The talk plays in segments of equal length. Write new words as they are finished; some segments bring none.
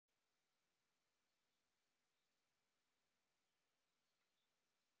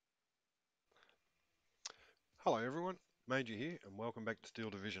Hello everyone, Major here and welcome back to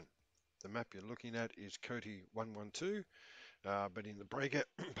Steel Division. The map you're looking at is Coty 112, but in the breakout,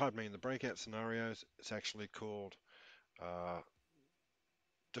 pardon me, in the breakout scenarios, it's actually called uh,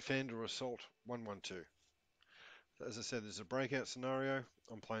 Defend or Assault 112. As I said, there's a breakout scenario.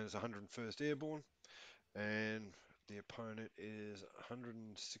 I'm playing as 101st Airborne, and the opponent is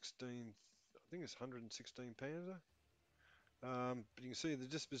 116. I think it's 116 Panzer. But you can see the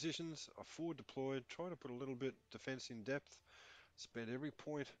dispositions are forward deployed, trying to put a little bit defence in depth. Spent every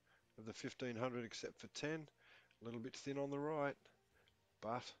point of the 1500 except for 10. A little bit thin on the right,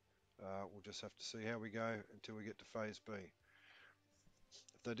 but we'll just have to see how we go until we get to phase B.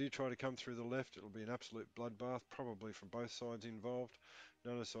 If they do try to come through the left, it'll be an absolute bloodbath, probably from both sides involved.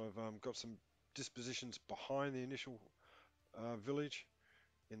 Notice I've got some dispositions behind the initial village,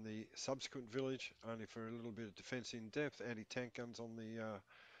 in the subsequent village, only for a little bit of defence in depth. Anti-tank guns on the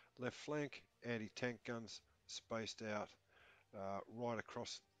left flank, anti-tank guns spaced out right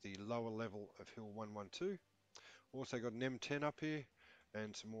across the lower level of Hill 112. Also got an M10 up here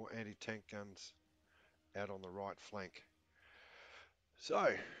and some more anti-tank guns out on the right flank.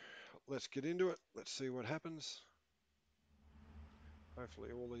 So let's get into it. Let's see what happens. Hopefully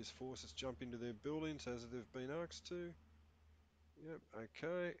all these forces jump into their buildings as they've been asked to. Yep,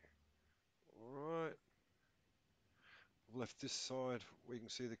 okay. Alright. I've left this side. We can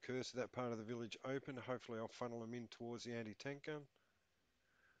see the cursor, that part of the village open. Hopefully I'll funnel them in towards the anti-tank gun.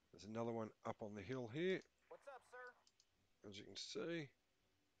 There's another one up on the hill here. What's up, sir? As you can see.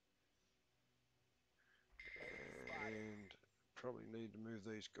 Enemy spotted. And probably need to move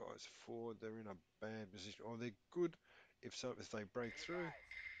these guys forward. They're in a bad position. Oh, they're good if they break Be through. advised.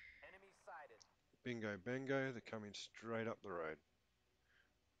 Enemy sighted. Bingo bango, they're coming straight up the road.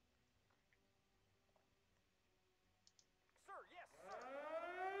 Sir, yes, sir.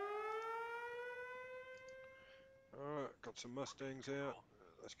 Alright, got some Mustangs out.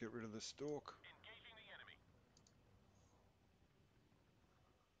 Let's get rid of the stalk. Engaging the enemy.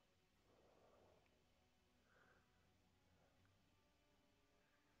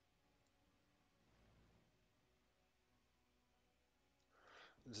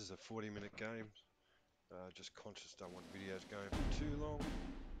 This is a 40-minute game. Just conscious, don't want videos going for too long.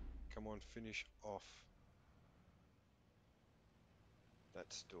 Come on, finish off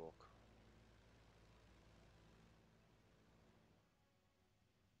that stalk.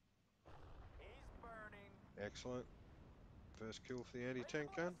 He's burning. Excellent. First kill for the Ready to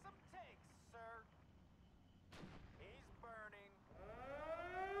anti-tank gun. blast some tanks, sir. He's burning.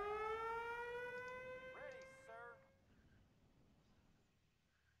 Ready, sir.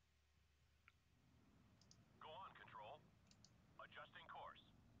 Go on, control. Adjusting course.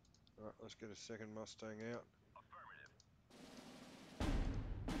 Alright, let's get a second Mustang out. Affirmative.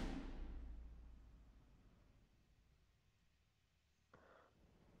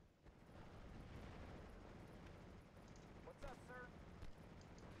 What's up, sir?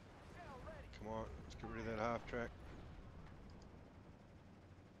 Shell ready. Come on, let's get rid of that half track.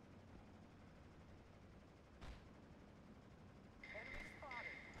 Enemy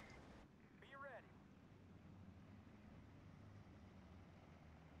spotted. Be ready.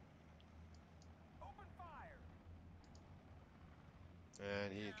 Open fire.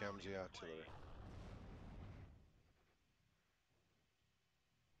 And here comes the artillery.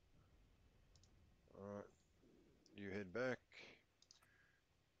 Alright, you head back.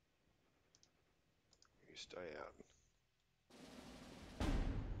 You stay out.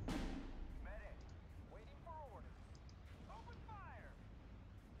 Medic. Waiting for orders. Open fire.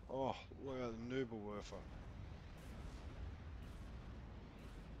 Oh, look at the Nuberwerfer.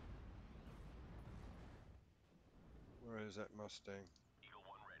 Where is that Mustang? Eagle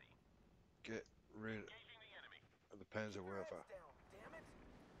 1 ready. Get rid Engaging the enemy. of the Keep your heads Panzerwerfer. down, damn it!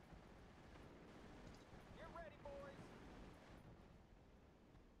 Get ready, boys!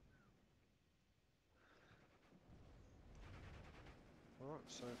 Alright,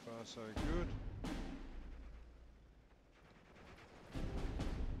 so far so good.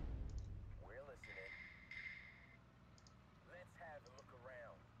 We're listening. Let's have a look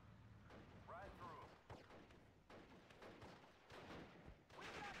around. Right through. We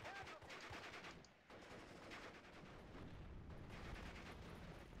got casualties!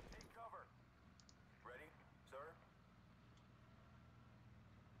 Take cover. Ready, sir?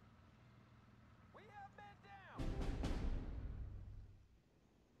 We have men down!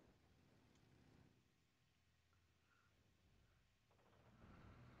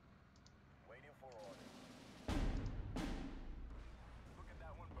 Waiting for orders. Look at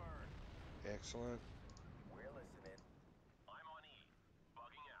that one burn. Excellent. We're listening. I'm on E.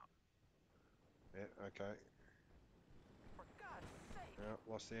 Bugging out. Yeah, okay.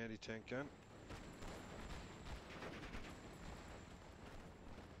 Lost the anti-tank gun.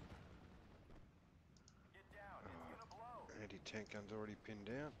 Get down. It's gonna blow. Anti-tank gun's already pinned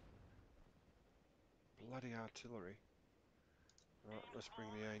down. Bloody artillery. Right, let's bring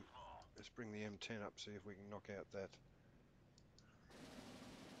the M10 up, see if we can knock out that.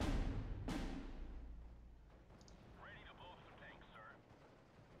 Ready to blow some tanks, sir.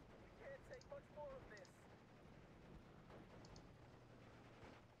 Can't take much more of this.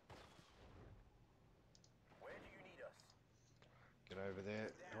 Where do you need us? Get over there,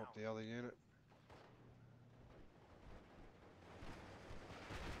 help the other unit.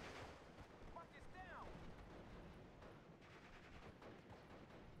 Mark is down.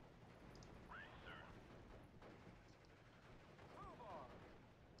 Ready, sir. Fubar.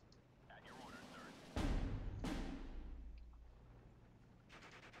 At your orders, sir.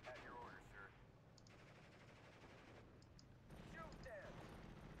 At your orders, sir. Shoot them.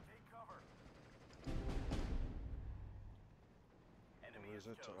 Take cover. Enemy Where is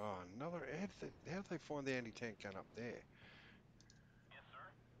is it? toast. Oh, another. How did they find the anti-tank gun up there? Yes, sir.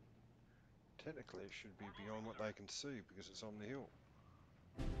 Technically, it should be We're beyond moving, what sir. they can see because it's on the hill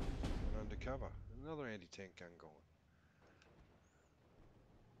and undercover. Another anti-tank gun gone.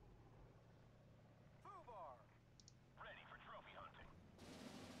 Fubar. Ready for trophy hunting.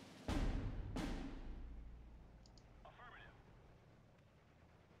 Affirmative.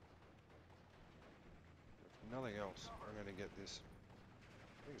 If nothing else, I'm going to get this.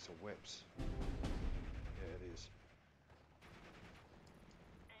 I think it's a Weps. Yeah, it is.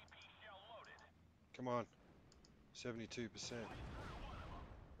 AP shell loaded. Come on. 72%. Through one of them.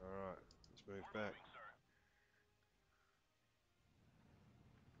 Alright, let's move We're back. moving, sir.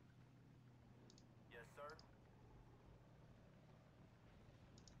 Yes, sir.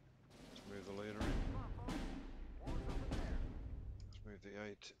 Let's move the leader in. Come on, folks. War's over there. Let's move the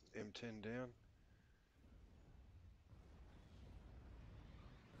M10 down.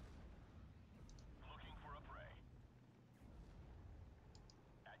 Looking for a prey.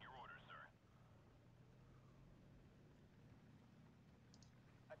 At your orders, sir.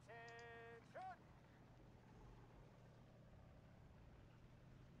 Attention!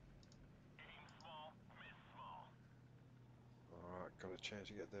 Aim small, miss small. Alright, got a chance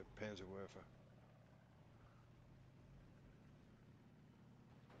to get that Panzerwerfer.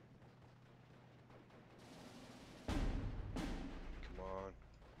 Come on.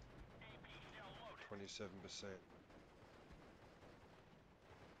 AP shell loaded. 27%.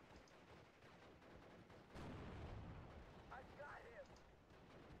 I got him.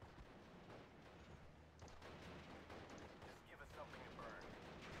 Just give us something to burn.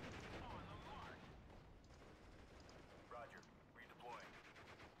 On the mark. Roger. Redeploying.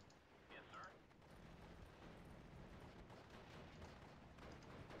 Yes, sir.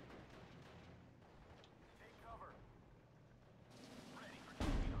 Take cover. Ready for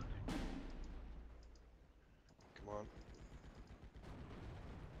trophy hunting. Come on.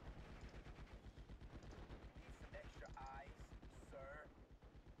 Need some extra eyes, sir.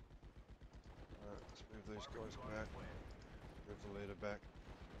 Alright, let's move these guys Barbecue on back. its way. Move the leader back.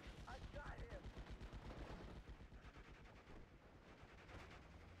 I got him.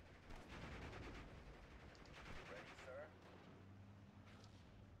 Ready, sir.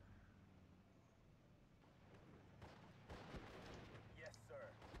 Yes, sir.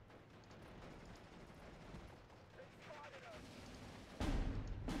 They spotted us.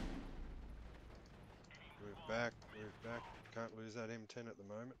 Move back. Move back. Can't lose that M10 at the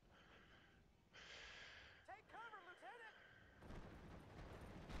moment. Take cover, Lieutenant.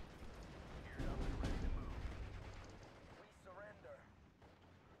 Geared up and ready to move. We surrender.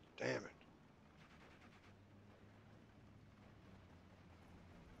 Damn it.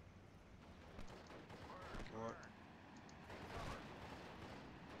 Come on. Take cover.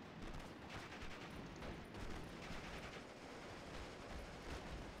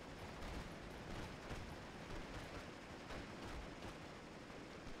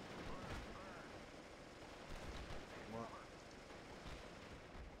 Come on.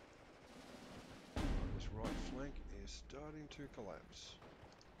 Right, this right flank is starting to collapse.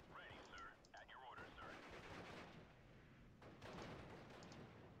 Ready, sir. At your orders, sir.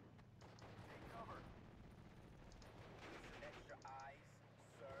 Take cover. Need some extra eyes,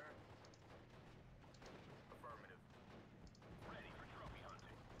 sir. Affirmative. Ready for trophy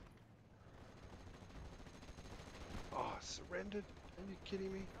hunting. Oh, surrendered? Are you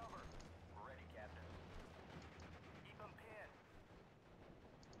kidding me? Cover. Ready, Captain. Keep them pinned.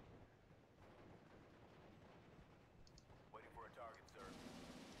 Waiting for a target, sir.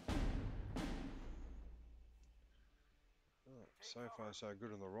 Oh, So far, so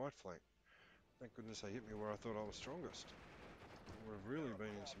good on the right flank. Thank goodness they hit me where I thought I was strongest. Would have really been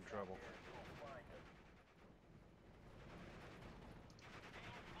in some trouble.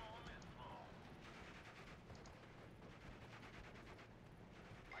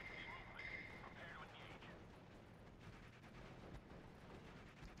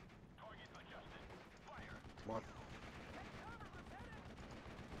 Come on.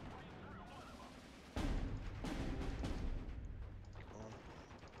 Come on.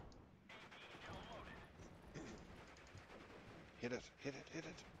 Hit it, hit it, hit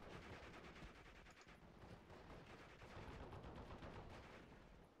it.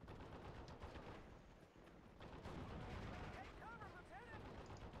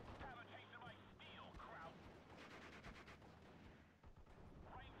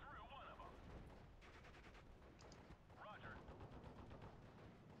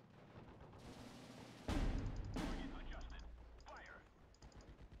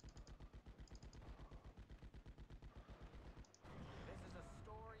 This is a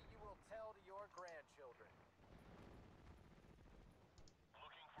story you will tell to your grandchildren.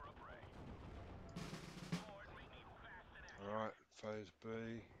 Looking for a prey. Alright, phase B,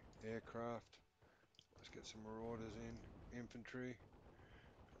 aircraft. Let's get some marauders in. Infantry.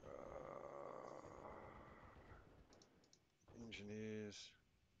 Engineers.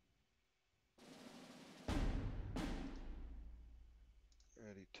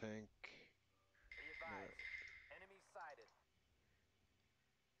 Anti-tank. Be advised. Enemy sighted.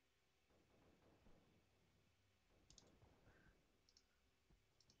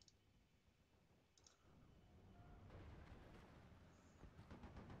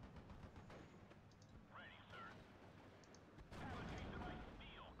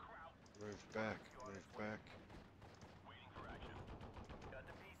 Move back, move back. Waiting for action. Got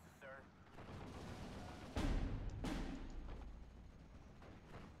the pieces, sir.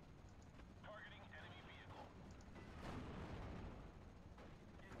 Targeting enemy vehicle.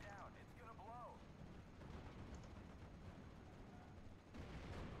 Get down, it's gonna blow.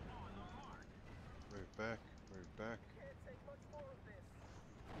 On the mark. Move back, move back. Can't take much more of this.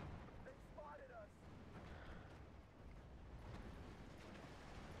 They spotted us.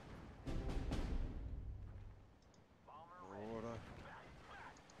 Bomber ready. Marauder, Back,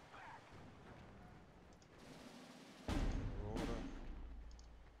 back, back. marauder.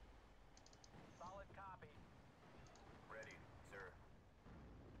 Solid copy. Ready, sir.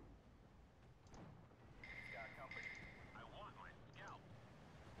 He's got company. I want my scalp.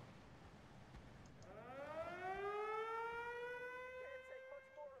 Can't take much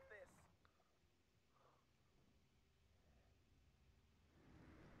more of this.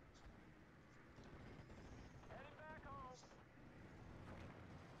 Heading back home.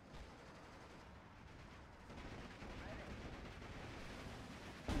 Ready.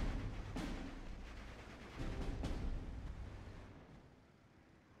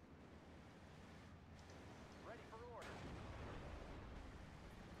 Ready for order.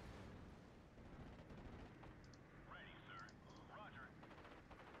 Ready, sir. Roger.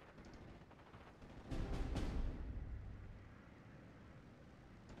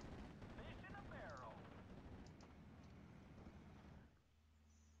 Fish in a barrel.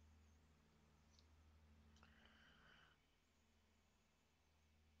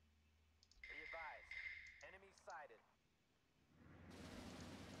 Be advised. Enemy sighted.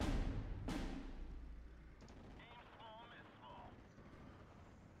 Aim small, miss small.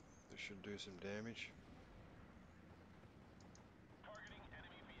 This should do some damage. Targeting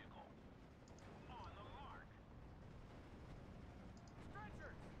enemy vehicle. On the mark.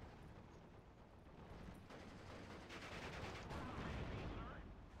 Stretchers!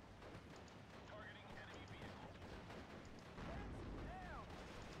 Targeting enemy vehicle. Heads down!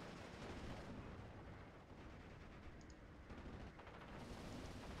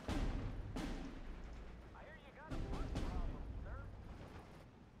 I hear you got a bus problem, sir.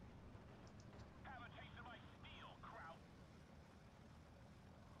 Have a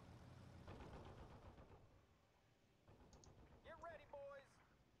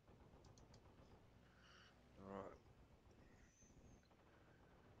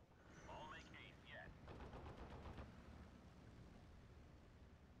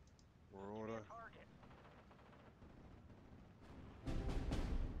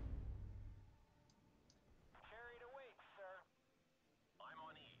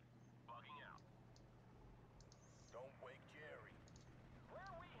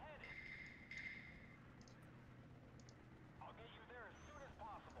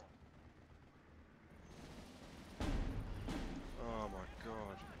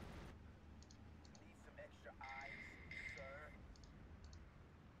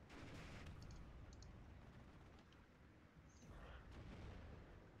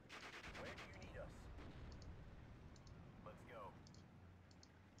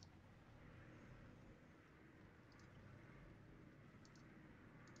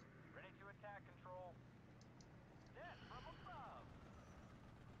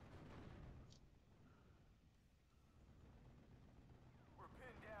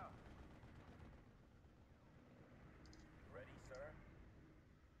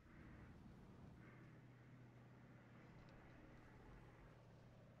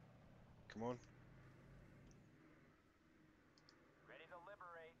Come on. Ready to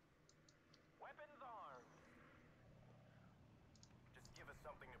liberate. Weapons armed. Just give us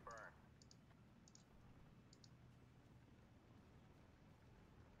something to burn.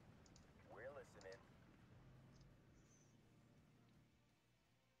 We're listening.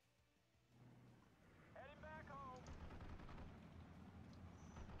 Heading back home.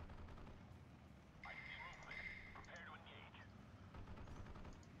 I see movement. Prepare to engage.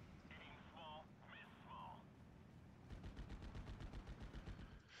 Aim small, miss small.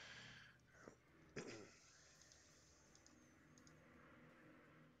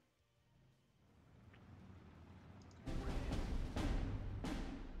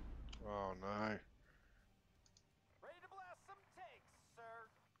 Oh no. Ready to blast some tanks, sir.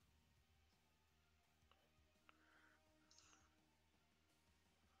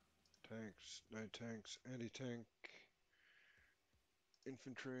 Tanks, no tanks, anti-tank,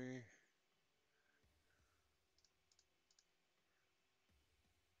 infantry.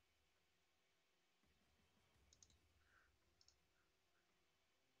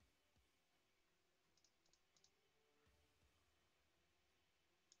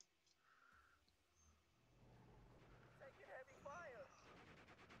 Taking heavy fire.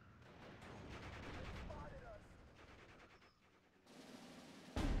 They spotted us.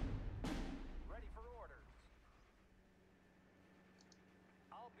 Ready for orders.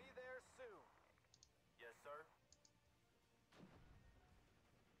 I'll be there soon. Yes, sir.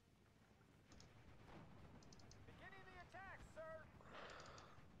 Beginning the attack, sir.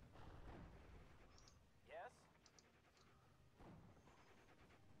 Yes.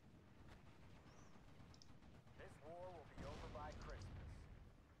 This war will be over by Christmas.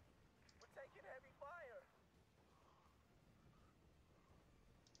 We're taking heavy fire.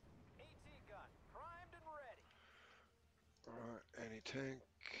 AT gun, primed and ready. Alright, anti-tank.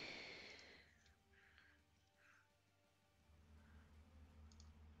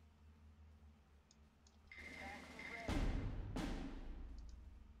 Taxi ready.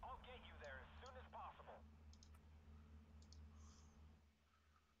 I'll get you there as soon as possible.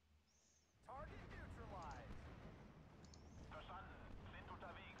 Target neutralized. Verstanden. Sind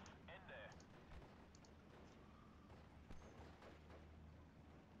unterwegs. Ende.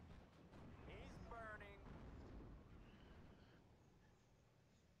 He's burning.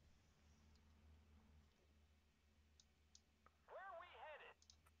 Where are we headed?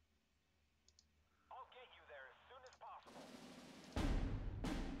 I'll get you there as soon as possible.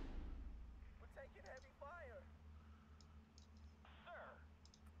 We're taking heavy fire. Sir.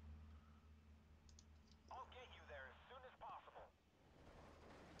 I'll get you there as soon as possible.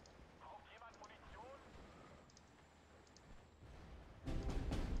 Braucht jemand Munition?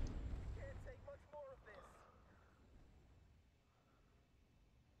 Can't take much more of this.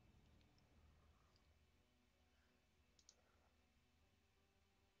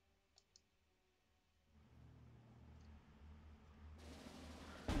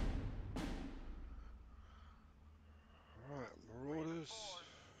 Alright, Marauders.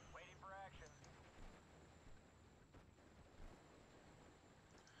 Waiting for action.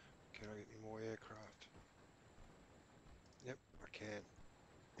 Can I get any more aircraft? Yep, I can.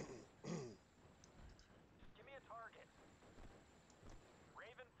 Just give me a target.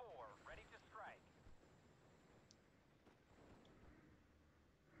 Raven 4, ready to strike.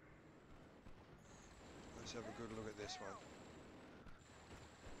 Let's have a good look at this one.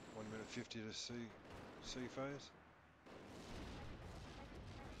 1 minute 50 to sea phase.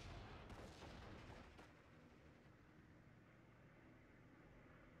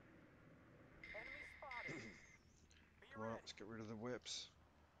 Enemy spotted. Be Come on, ready. let's get rid of the whips.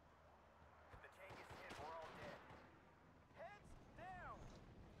 If the tank is hit, we're all dead. Heads down.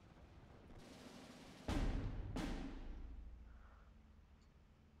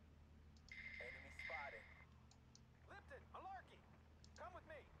 Enemy spotted. Lipton, Malarkey, come with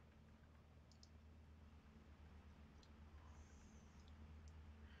me.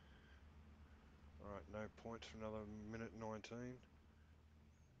 Alright, no points for another minute 19.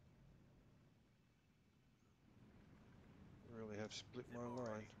 Really have split my Zippo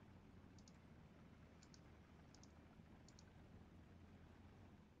line. ready.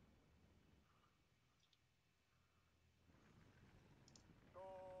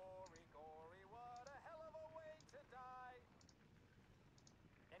 Gory, gory, what a hell of a way to die.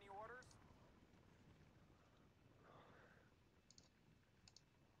 Any orders?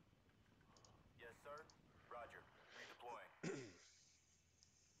 Yes, sir. Roger. Redeploying.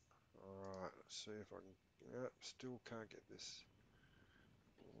 Alright, let's see if I can... Yep, still can't get this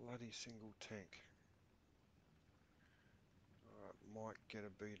bloody single tank. Alright, might get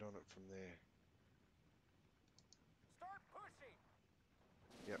a beat on it from there. Start pushing.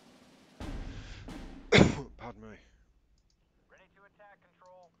 Yep. Pardon me. Ready to attack,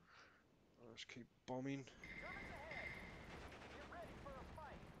 Control. I'll just keep bombing. Germans ahead. Get ready for a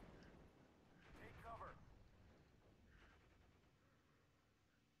fight. Take cover.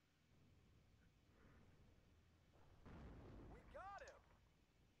 We got him.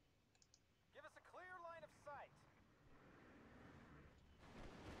 Give us a clear line of sight.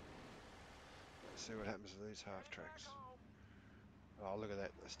 Let's see what happens to these half Heading back tracks. home. Oh, look at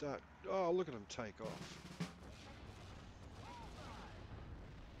that. They start. Oh, look at them take off.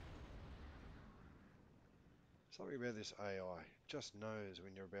 Something about this AI just knows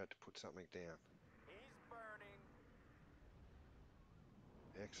when you're about to put something down. He's burning.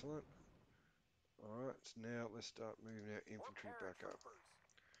 Excellent. Alright, so now let's start moving our We're infantry back up. paratroopers.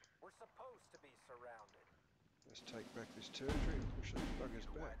 We're supposed to be surrounded. Let's take back this territory and push these buggers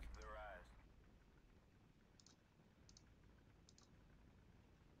back. Watch their eyes.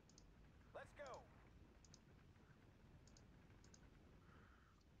 Let's go.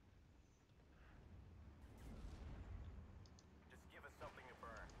 Just give us something to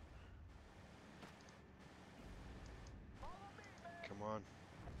burn. Follow me, man. Come on.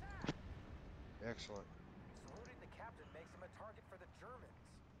 Attack. Excellent. Saluting the captain makes him a target for the Germans.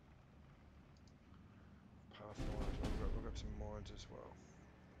 Pathfinders. We've got some mines as well.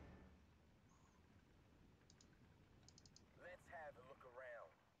 Let's have a look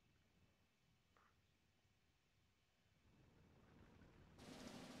around.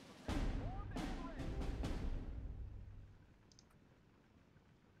 Form and ready.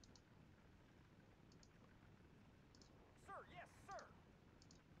 Sir, yes, sir.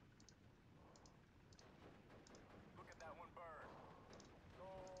 Look at that one burn.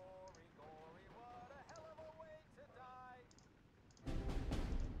 Glory, glory, what a hell of a way to die.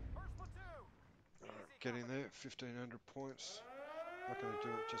 First platoon. Alright, Easy getting company. there. 1500 points. Not going to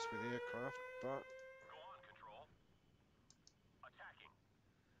do it just with aircraft, but Go on, Control. Attacking.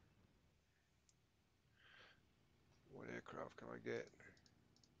 what aircraft can I get?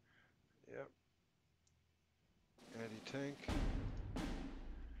 Yep. Anti-tank.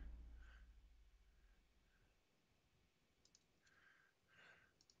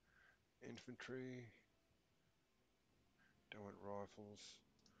 Infantry. Don't want rifles.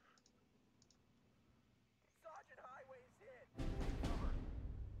 Sergeant Highway's hit. Take cover.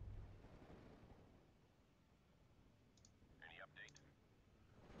 Any update?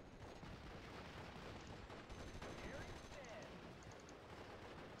 Here he's dead.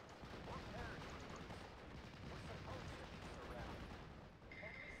 We're paratroopers. We're supposed to be surrounded.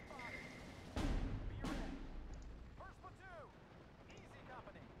 Enemy spotted. Be ready. First platoon. Easy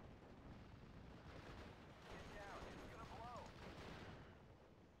company. Get down. It's gonna blow.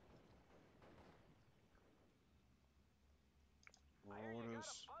 I hear you got a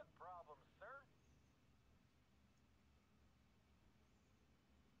Marauders. bug problem, sir.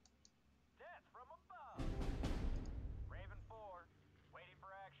 Death from above. Raven 4, waiting for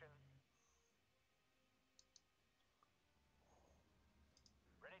action.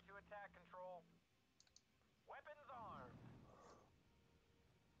 Ready to attack, Control. Weapons armed.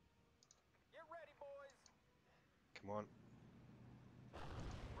 Get ready, boys. Come on.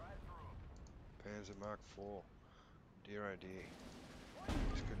 Ride through. Panzer Mark IV. Dear oh dear.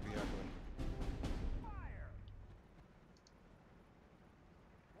 This could be ugly. Fire!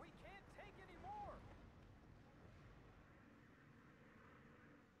 We can't take any more.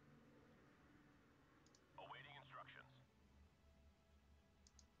 Awaiting instructions.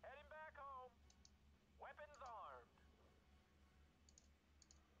 Heading back home. Weapons armed.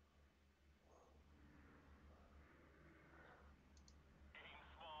 Aim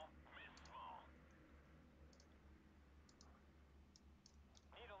small, miss small.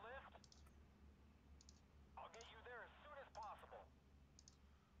 Need a lift? I'll get you there as soon as possible.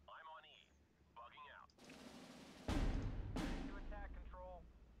 I'm on E. Bugging out. Ready to attack, Control.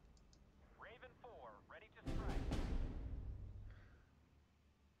 Raven 4, ready to strike.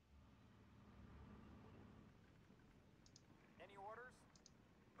 Any orders?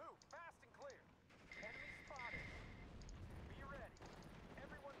 Move fast and clear. Enemy spotted. Be ready.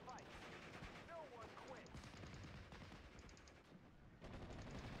 Everyone fights. No one quits.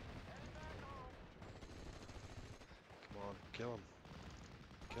 Heading back home. Come on, kill him.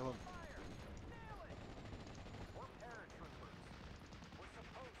 Kill him. Fire! Nail it! We're paratroopers. We're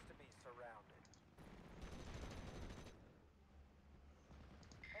supposed to be surrounded.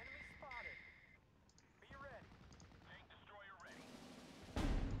 Enemy spotted. Be ready. Tank destroyer ready.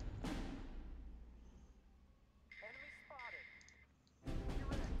 Enemy spotted.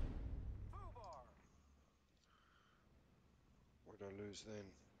 did I lose then?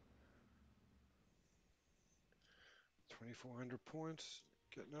 2,400 points.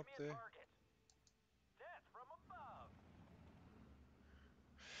 Getting Give up me a there. target. Death from above.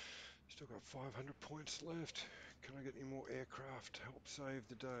 Still got 500 points left. Can I get any more aircraft to help save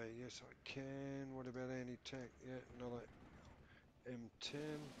the day? Yes, I can. What about anti-tank? Yeah, another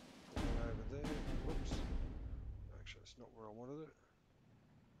M10. Put that over there. Whoops. Actually, that's not where I wanted it.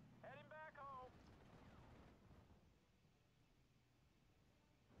 Heading back home.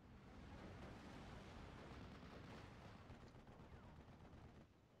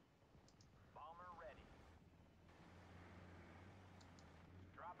 Bomber ready.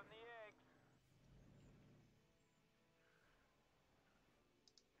 Dropping the eggs.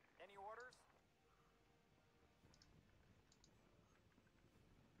 Any orders?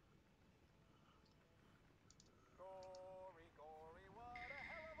 Gory, gory, what a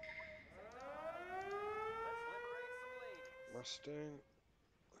hell of a way to die. Let's liberate some ladies. Mustang.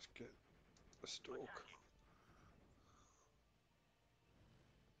 Let's get the stalk. Attacking.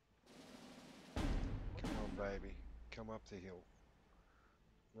 What's Come that, on, sir? baby. Come up the hill.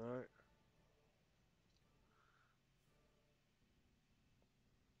 No.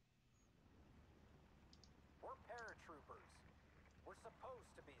 We're paratroopers. We're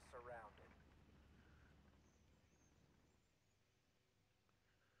supposed to be surrounded.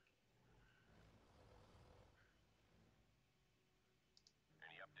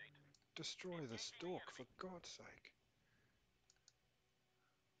 Any update? Destroy the Engaging the stalk, enemy. for God's sake.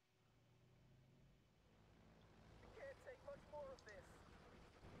 Can't take much more of this.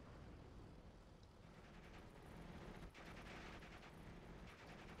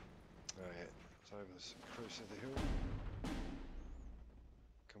 Oh, yeah. It's over the crest of the hill.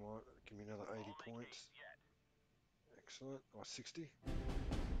 Come on. Give me another 80 All make points. haste yet. Excellent. Or 60.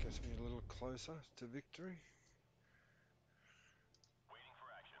 Gets me a little closer to victory. Waiting for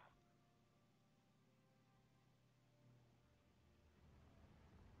action.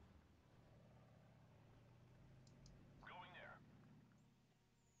 Going there.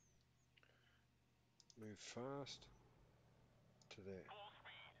 Move fast to there. Full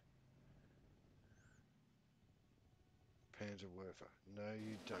speed. Panzerwerfer. No,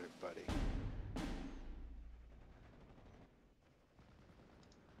 you don't, buddy.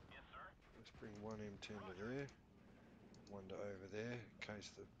 Yes, sir. Let's bring one M10 to Roger. there. One to over there, in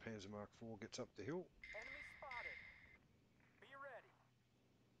case the Panzer Mark IV gets up the hill. Enemy spotted. Be ready.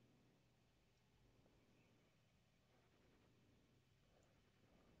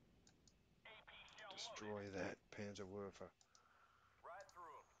 AP shell Destroy loaded. that Panzerwerfer. Right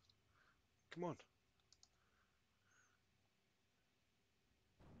through him. Come on.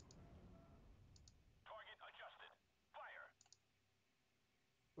 Target adjusted. Fire.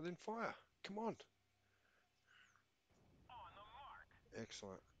 Well, then fire. Come on. On the mark.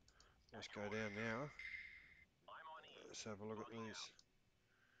 Excellent. Let's At your go down orders. now. I'm on E. Let's have a look at Bugging these. out.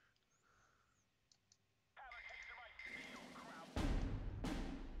 Have a taste of my steel, crowd.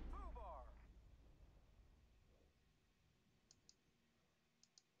 Foobar.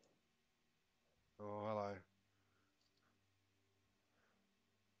 Oh, hello.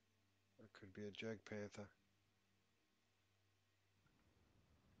 That could be a Jag Panther.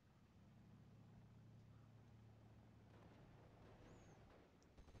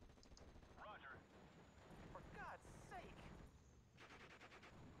 Roger. For God's sake.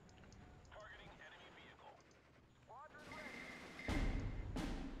 Targeting enemy vehicle. Squadron ready.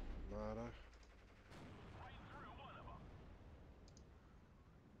 Nada. Right through one of them.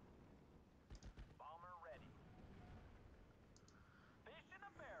 Bomber ready. Fish in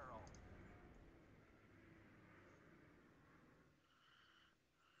a barrel.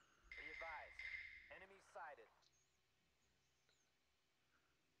 Be advised. Enemy sighted.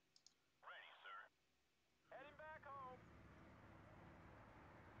 Ready, sir. Heading back home.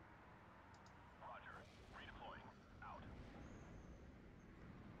 Roger. Redeploying. Out.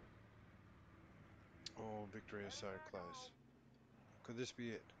 Oh, victory is Heading so back close. home. Could this be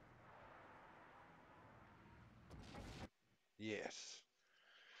it? Yes.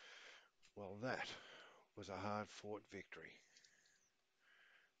 Well, that was a hard-fought victory.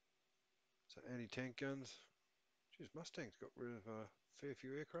 So anti-tank guns. Geez, Mustang's got rid of a fair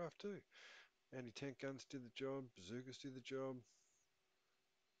few aircraft too. Anti-tank guns did the job. Bazookas did the job.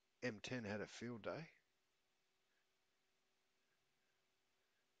 M10 had a field day.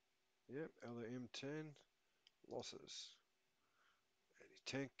 Yep, other M10 losses.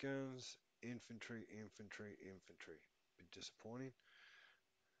 Anti-tank guns, infantry, infantry, infantry. Bit disappointing,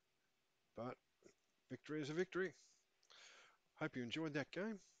 but victory is a victory. Hope you enjoyed that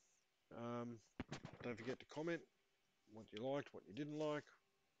game. Um, don't forget to comment, what you liked, what you didn't like,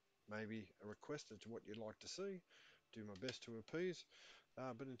 maybe a request as to what you'd like to see. Do my best to appease.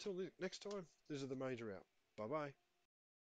 But until next time, this is the Major out. Bye bye.